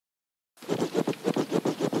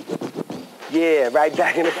Yeah, right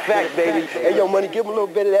back in effect, baby. Hey, yo, Money, give him a little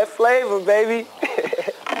bit of that flavor, baby.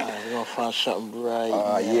 We're gonna find something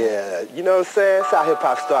right. Yeah. You know what I'm saying? That's how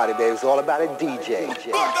hip-hop started, baby. It's all about a DJ.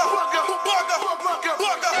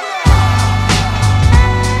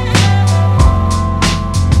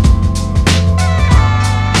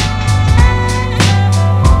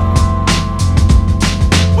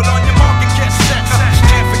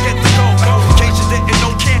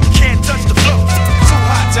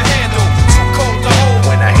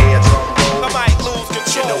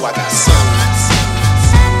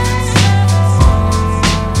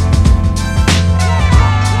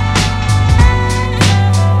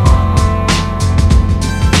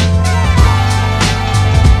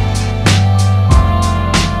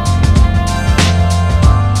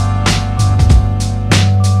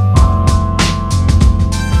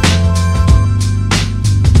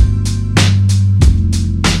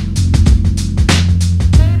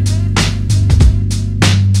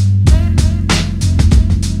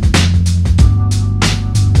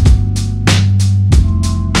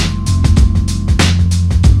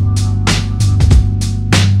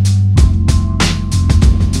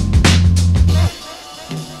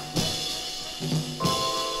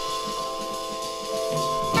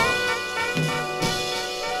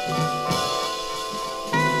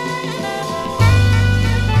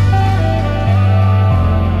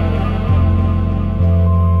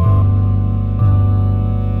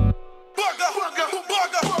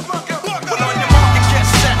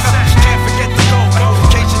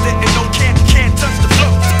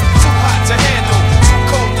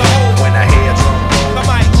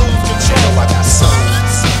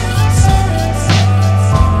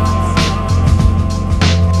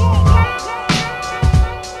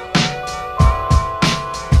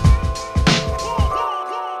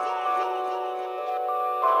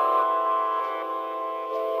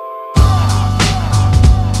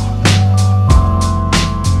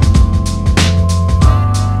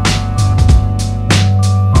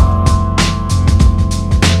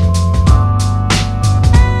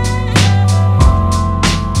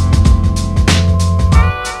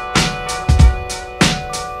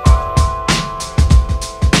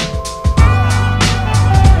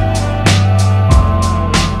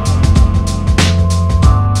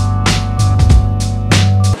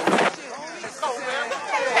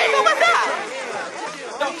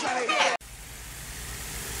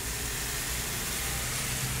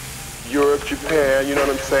 Europe, Japan, you know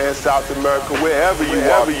what I'm saying, South America, wherever you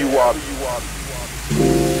are.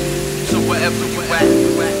 So wherever you at,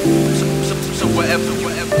 so wherever you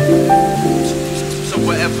at, so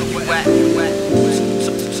wherever you at,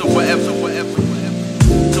 so wherever, so wherever you at,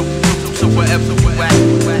 so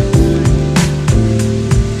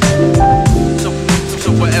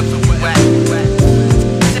wherever you at,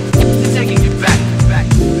 taking you back,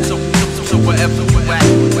 so wherever you at.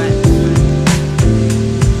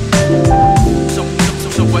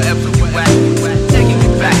 So wherever you at, taking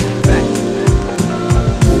you back.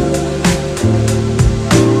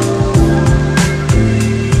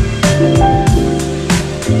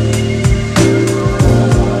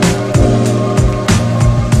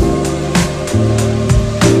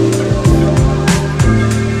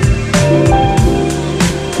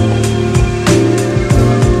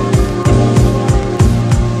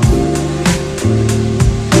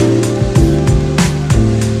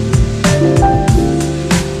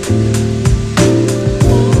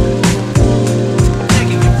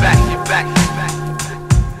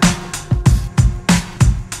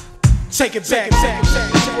 Take it back.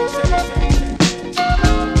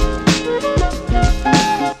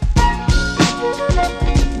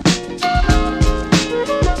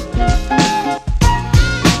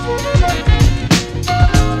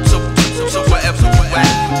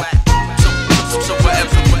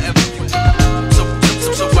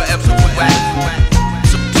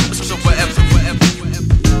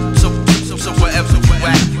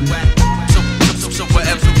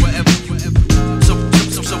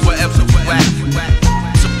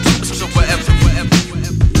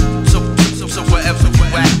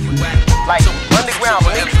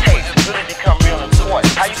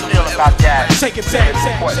 Take it back. It's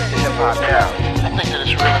important to hip-hop now. I think that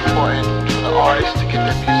it's really important for the artists to get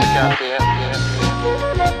their music out there.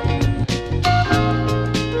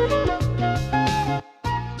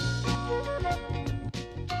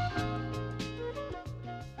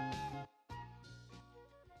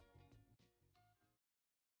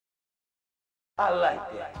 I like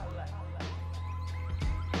that.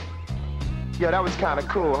 Yo, that was kind of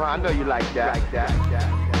cool, huh? I know you like that.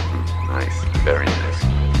 Nice, very nice.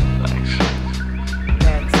 Thanks.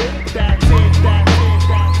 That's it.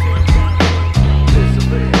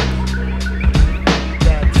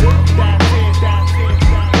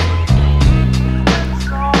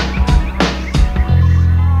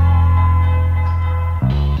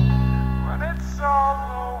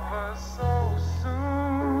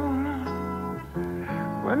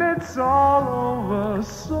 it's all over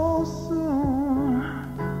so soon.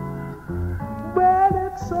 When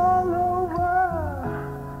it's all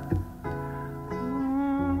over,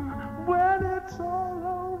 when it's all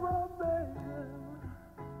over, baby.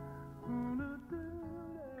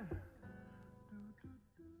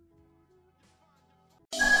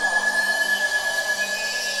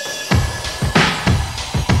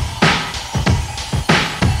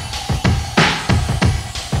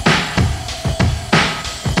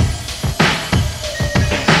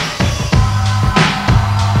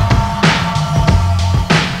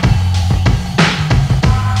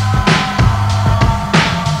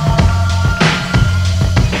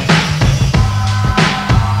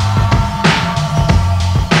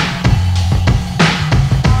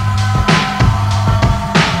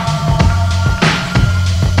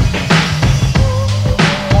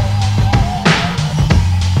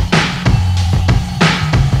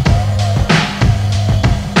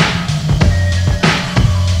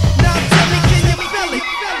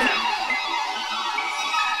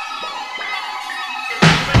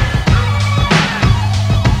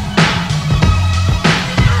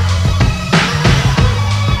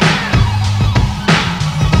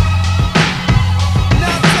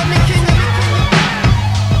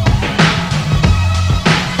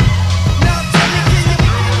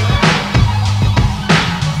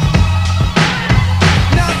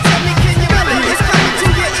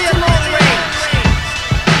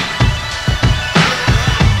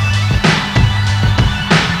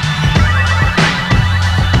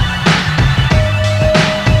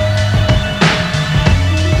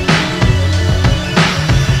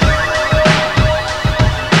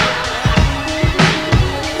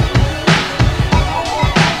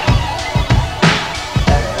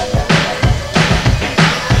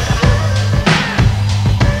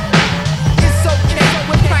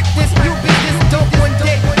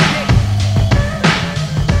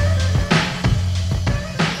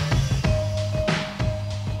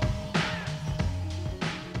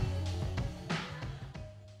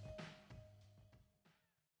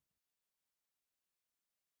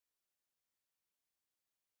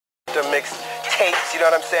 The mixed tapes, you know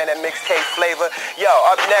what I'm saying? That mixtape flavor. Yo,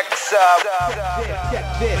 up next,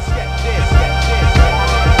 Check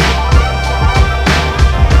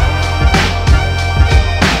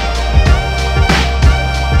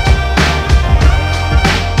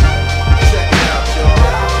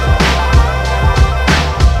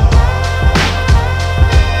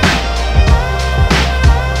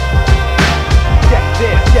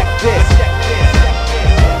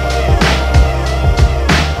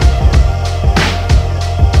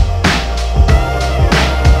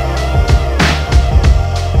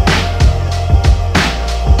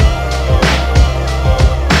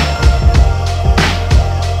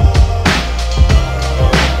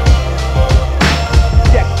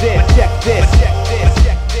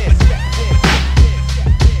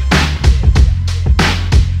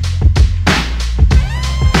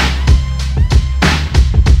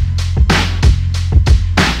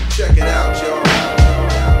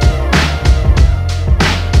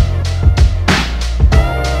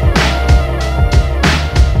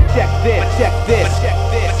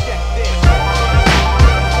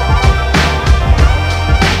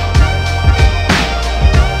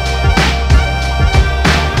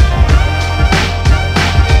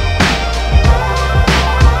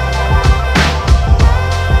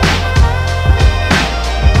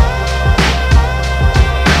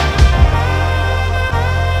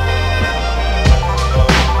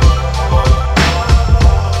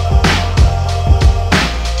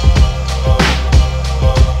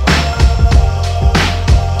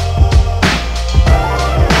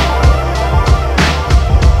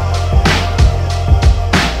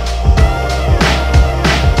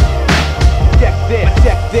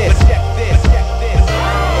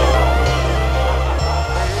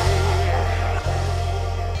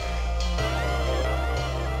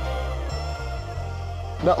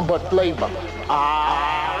Nothing but flavor.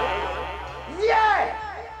 Yeah!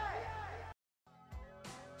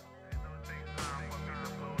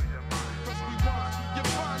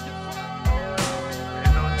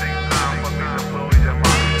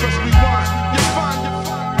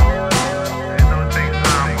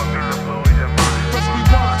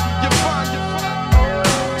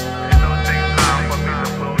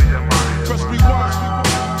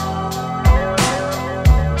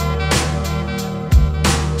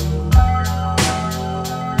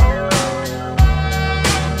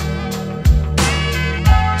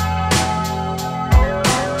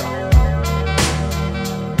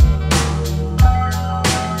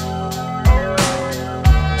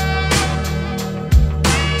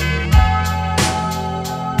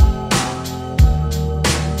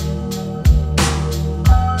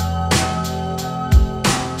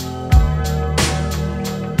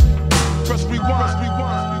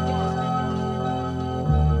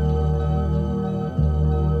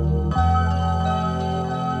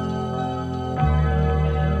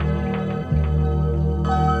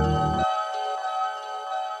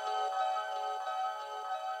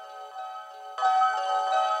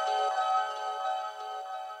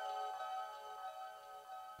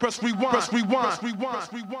 Press rewind. Press rewind.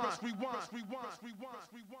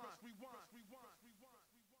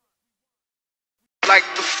 Like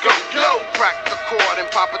the skunk glow, crack the cord and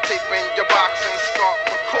pop a tape in your box and start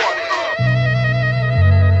recording.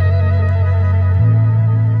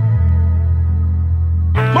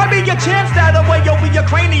 Might be your chance that away over your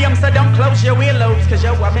cranium, so don't close your earlobes, cause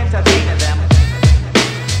yo, I'm entertaining them.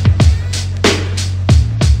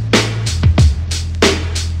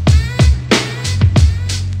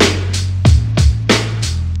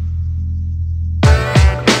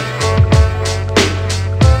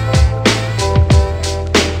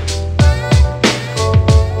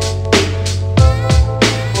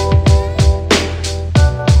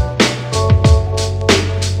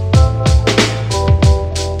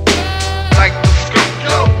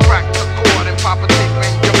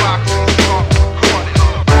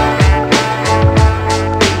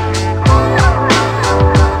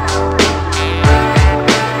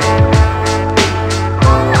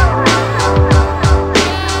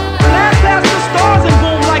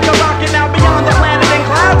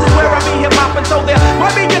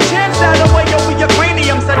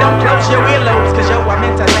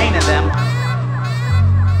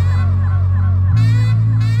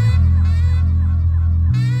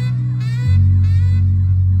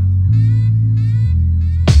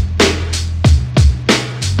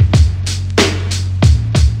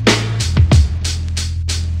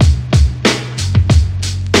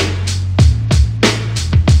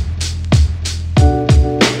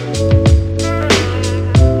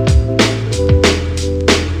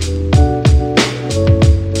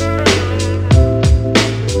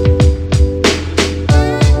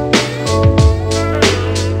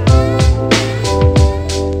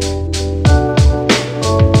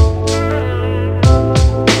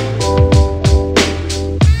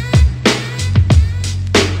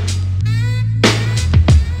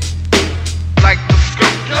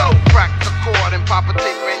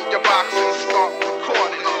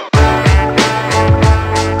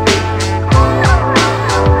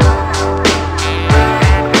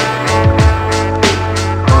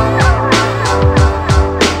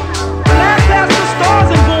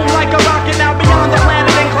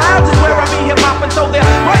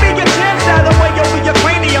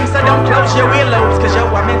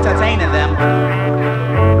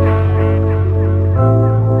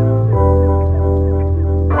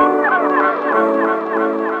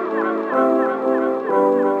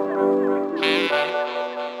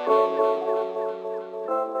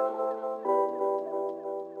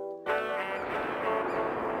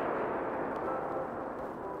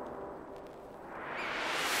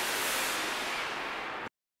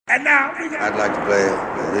 And now I'd like to play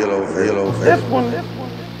a real old This one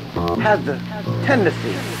has the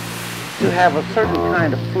tendency to have a certain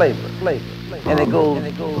kind of flavor, and it goes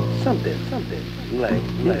something like.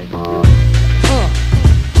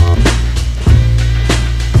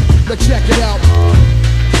 But check it out.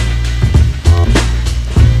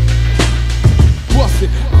 What's it?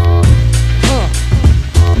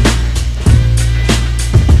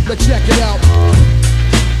 But check it out.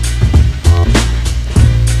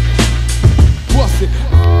 What's it?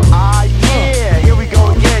 Ah yeah, here we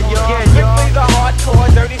go again, yo. Strictly the hardcore,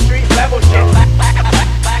 dirty street level shit.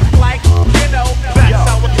 Like, you know, that's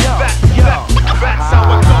how it go. That's how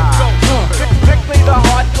it go. Strictly the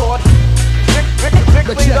hardcore.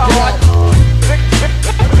 Strictly the hardcore.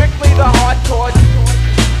 Strictly the hardcore.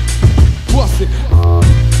 What's it?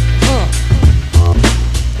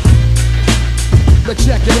 But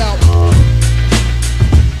check it out.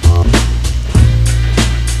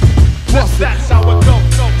 That's how it go.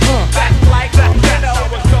 Back like that, that's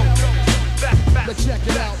how it go. But check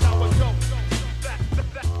it out.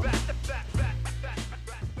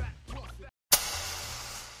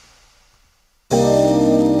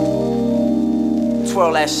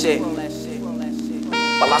 Twirl that shit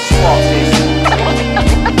while I spark this.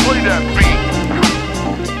 Play that beat.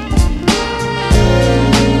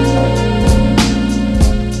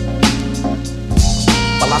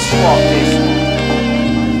 While I spark this.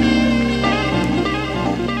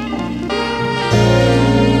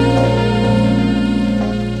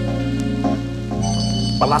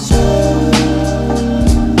 While I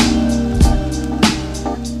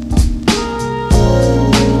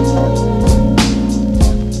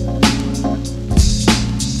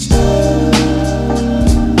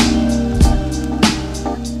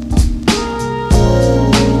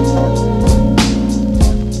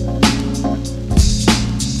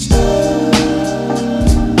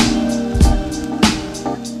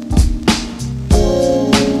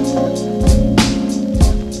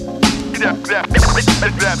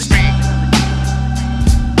that beat.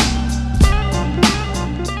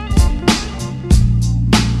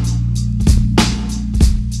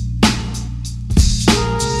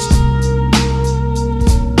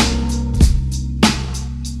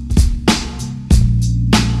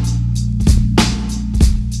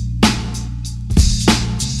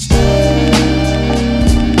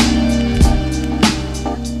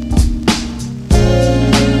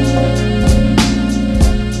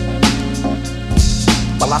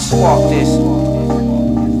 spark this.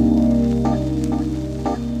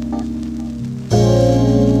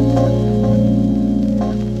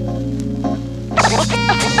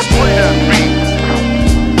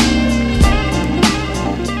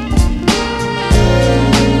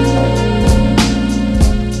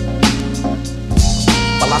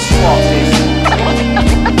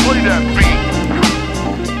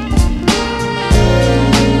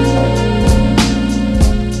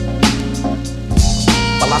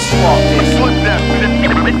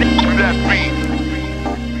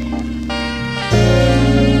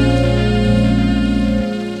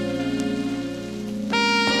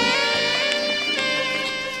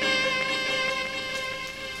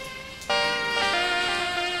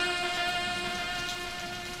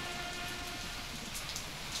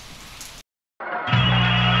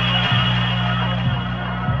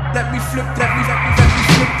 Let me flip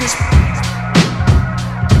this.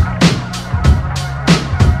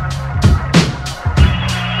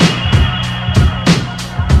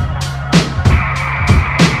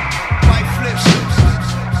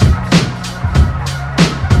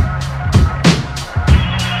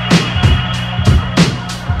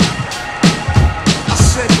 I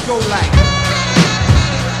said go like.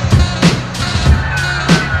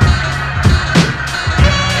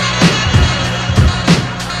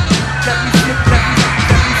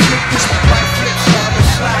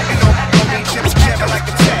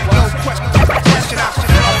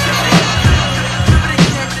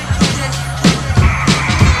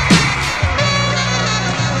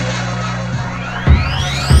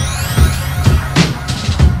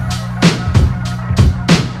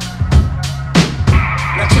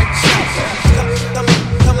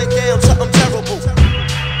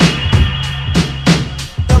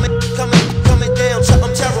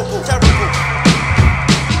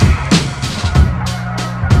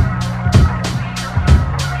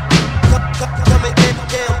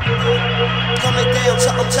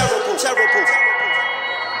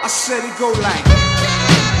 I said it go like.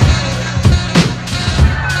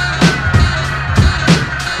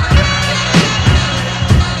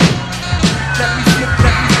 Let me flip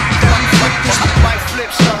this. Might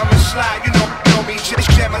flip something and slide, you know me, just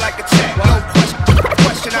jamming like a tag. No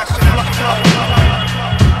question, I should look for.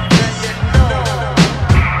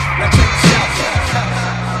 Now check this out.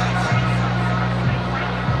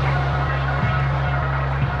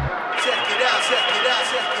 Check it out.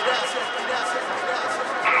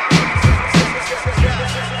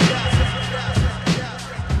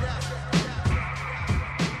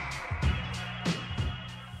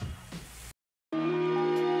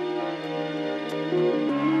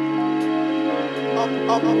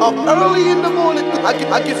 Early in the morning, I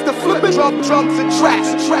get the flipping drums and tracks.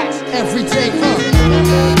 Every day,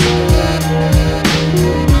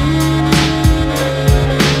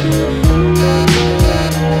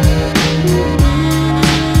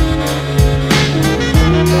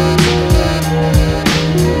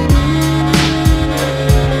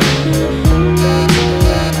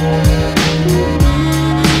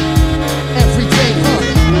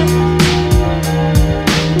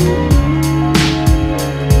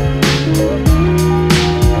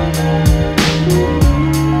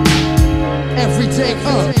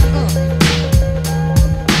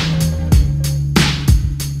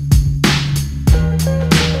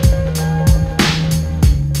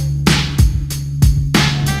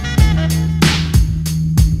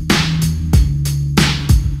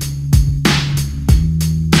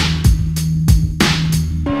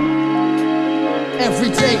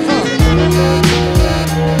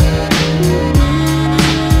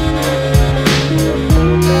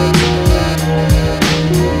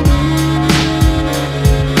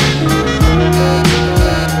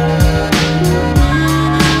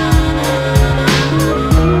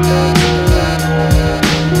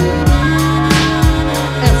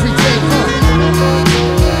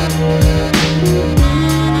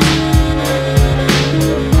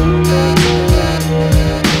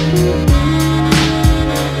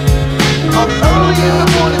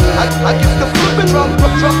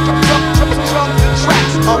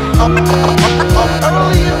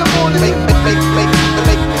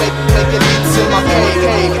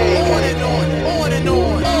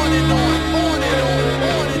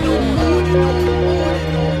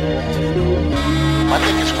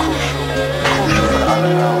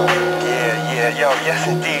 Yes,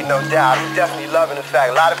 indeed, no doubt. I'm definitely loving the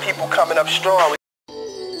fact. A lot of people coming up strong.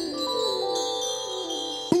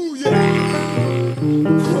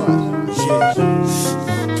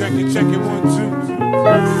 Check it, 1, 2.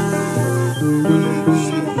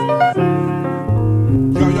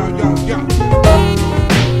 Yo.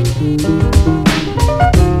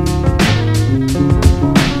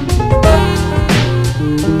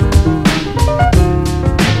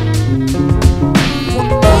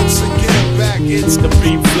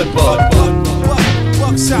 beat flipper.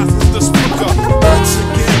 Buckshot is the speaker. Once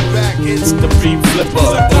again back, it's the beat flipper.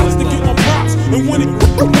 I got to get my props and win it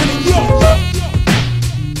yo.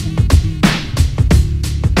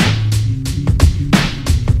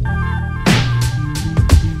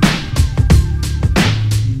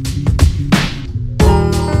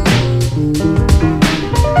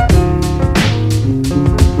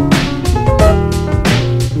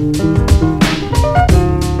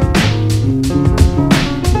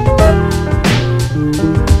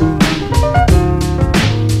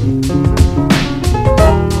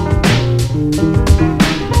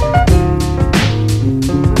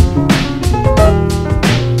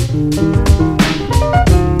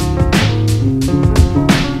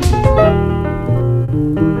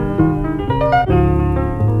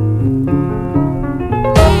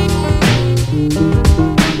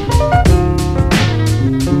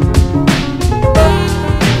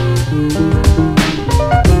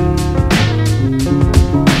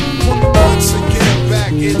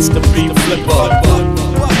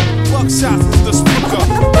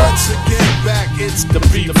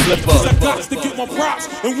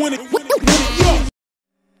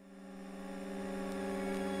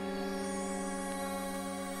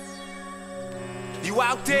 You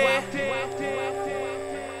out there?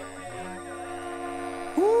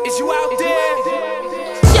 Is you out there?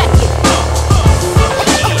 Check it.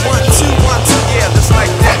 1, 2, 1, 2, yeah, just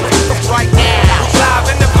like that. Right now, live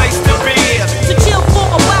in the place to be. To chill for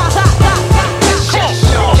a while, hot, hot, hot, hot. Yes,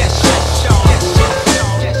 y'all. Yes, y'all. Yes, y'all.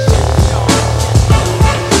 Yes, y'all.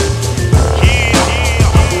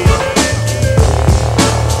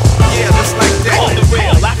 Yeah, just like that. On the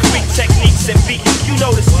real, I freak techniques and beats. You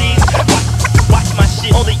know the steez. Watch my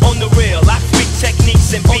shit. Only on the real, I freak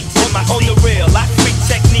techniques and beats. On the real, I freak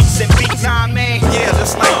techniques and beats. Nah, man. Yeah,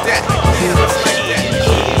 just like that. Yeah, just like that.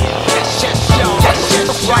 Yes, yes, y'all. Yes,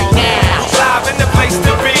 yes, right now. Live in the place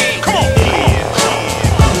to be. Come on. Yeah.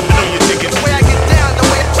 I know you're thinking. The way I get down, the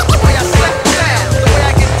way I slap down. The way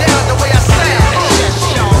I get down, the way I sound. Yes,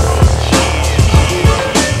 y'all.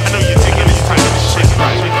 I know you're thinking it's time to shit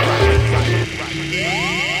right.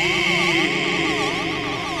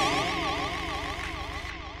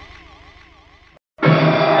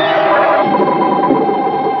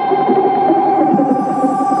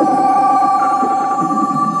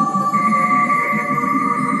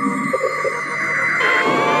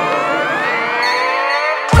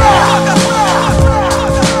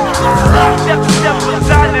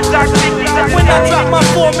 When I drop my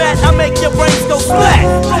format, I make your brains go splat.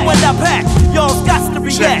 From when I pack, y'all got to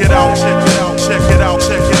react. Check it out, check it out, check it out,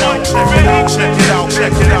 check it out, check it out, check it out,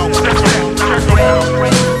 check it out, check it out.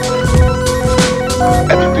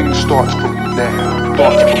 Everything starts from now.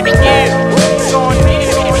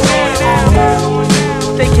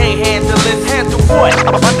 They can't handle it. Handle what?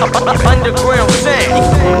 Underground sound.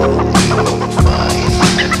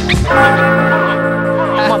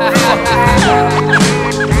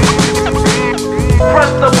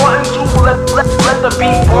 Press the button to let the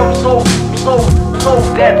beat bump so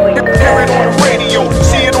deadly. Hear it on the radio,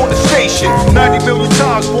 see it on the station. 90 million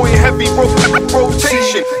times, boy, heavy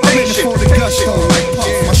rotation. Before the gusto, like Puff.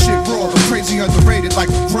 My shit raw, but crazy underrated like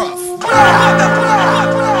rough.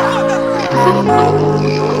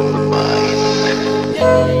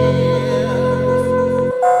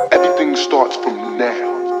 Everything starts from now.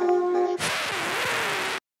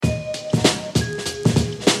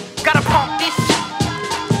 Gotta pump this.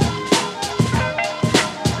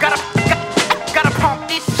 Gotta pump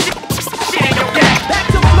this shit. Shit ain't no gas. Back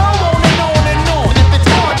to flow on and on and on. If it's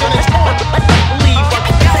on, then it's on. Believe it.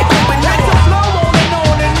 Take over Back to now. flow on and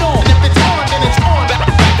on and on. If it's on, then it's on. Back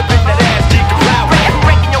to bring that ass deep to loud.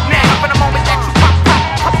 Breaking your neck. For the moment that you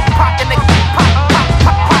pop your nigga. Pop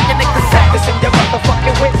your nigga. Listen, your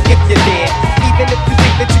motherfucking whip if you're there. Even if you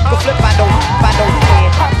think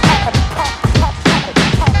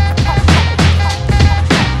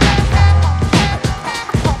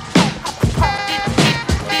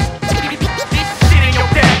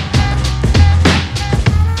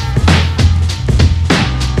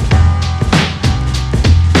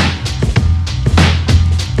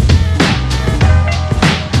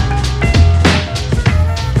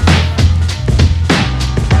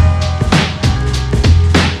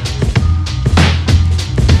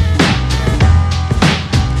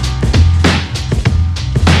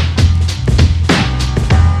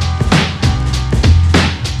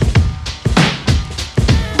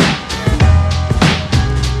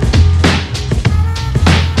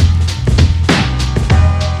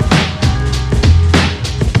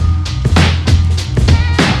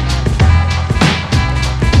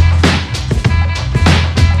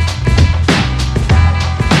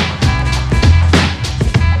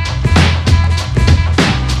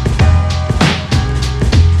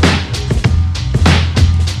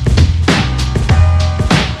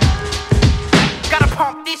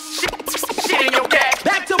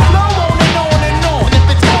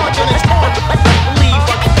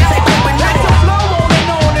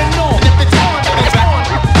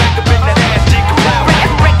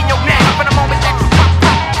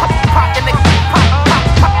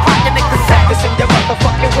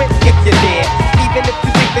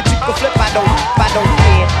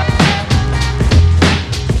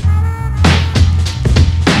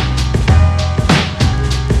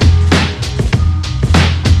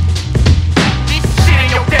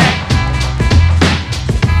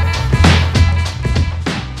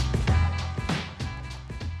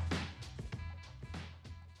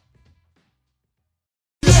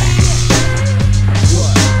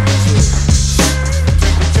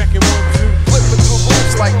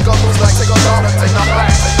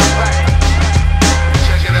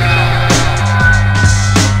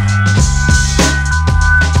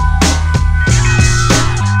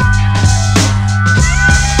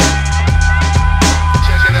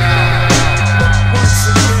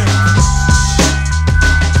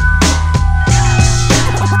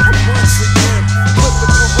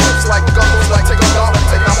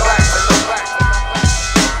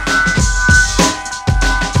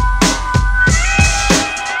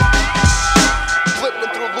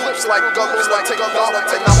like a lunatic, I'm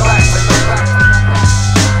back.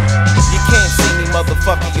 You can't see me,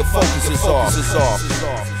 motherfucker, your focus is off.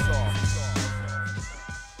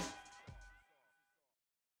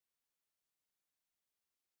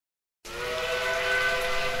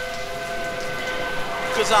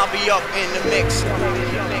 Cause I'll be up in the mix.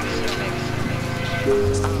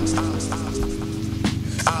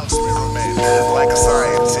 I'll experiment like a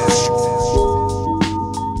scientist.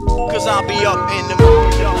 Cause I'll be up in the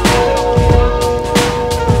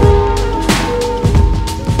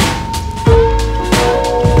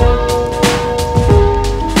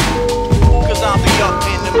Cause I'll be up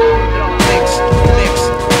in the mix.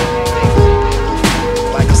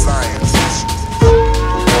 Like a scientist.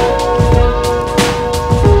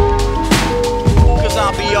 Cause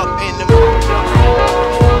I'll be up in the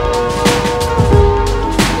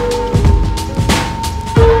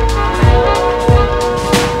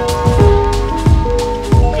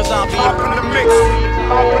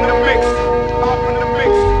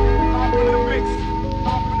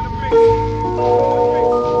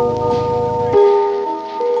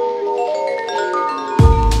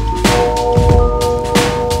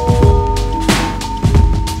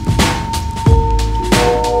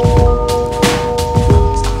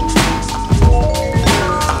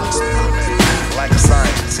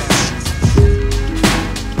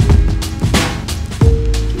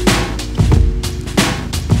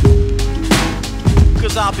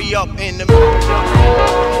I'll be up in the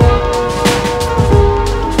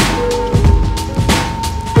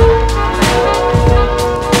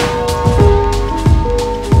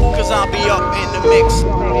Cause I'll be up in the mix.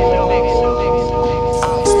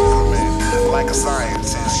 Like a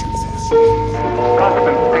scientist.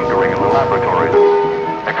 Constant tinkering in the laboratories.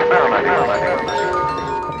 Experimenting.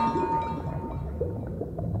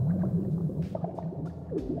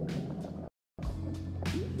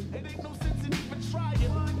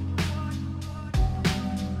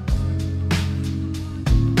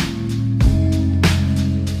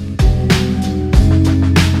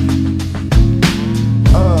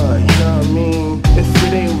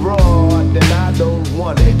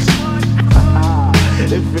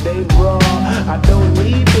 If it ain't raw, I don't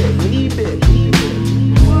need it.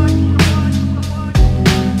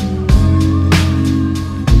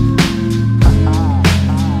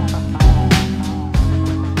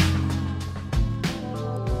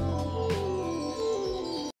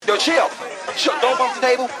 Yo, chill. Don't bump the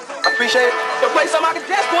table. I appreciate it. Yo, play something I can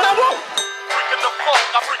dance when I want. Freaking the fuck,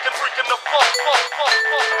 I'm freaking the fuck.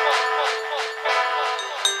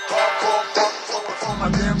 My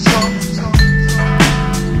damn song.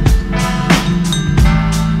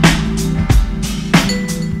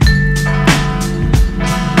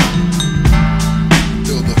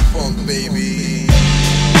 Feel the funk, baby.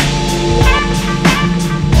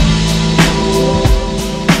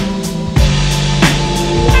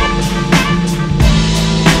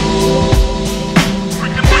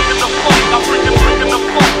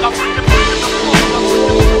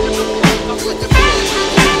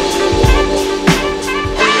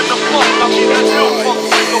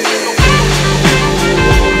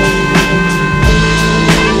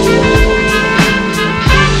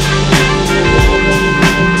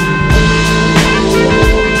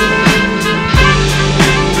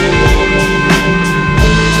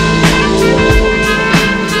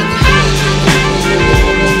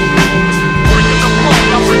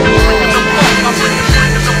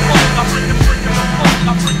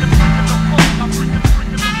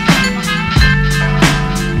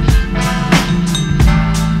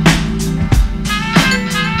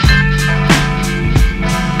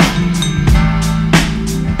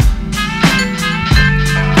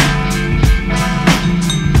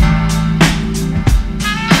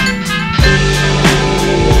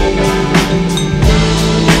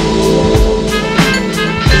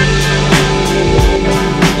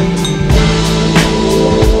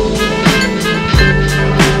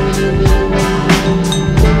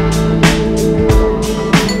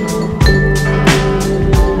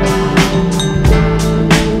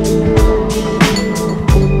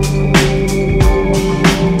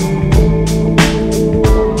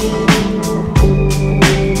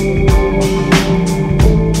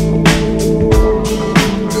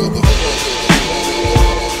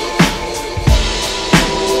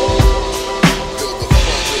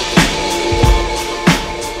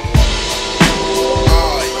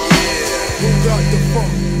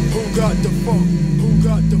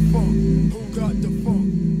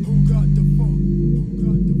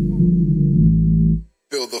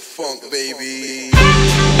 Feel the funk, baby.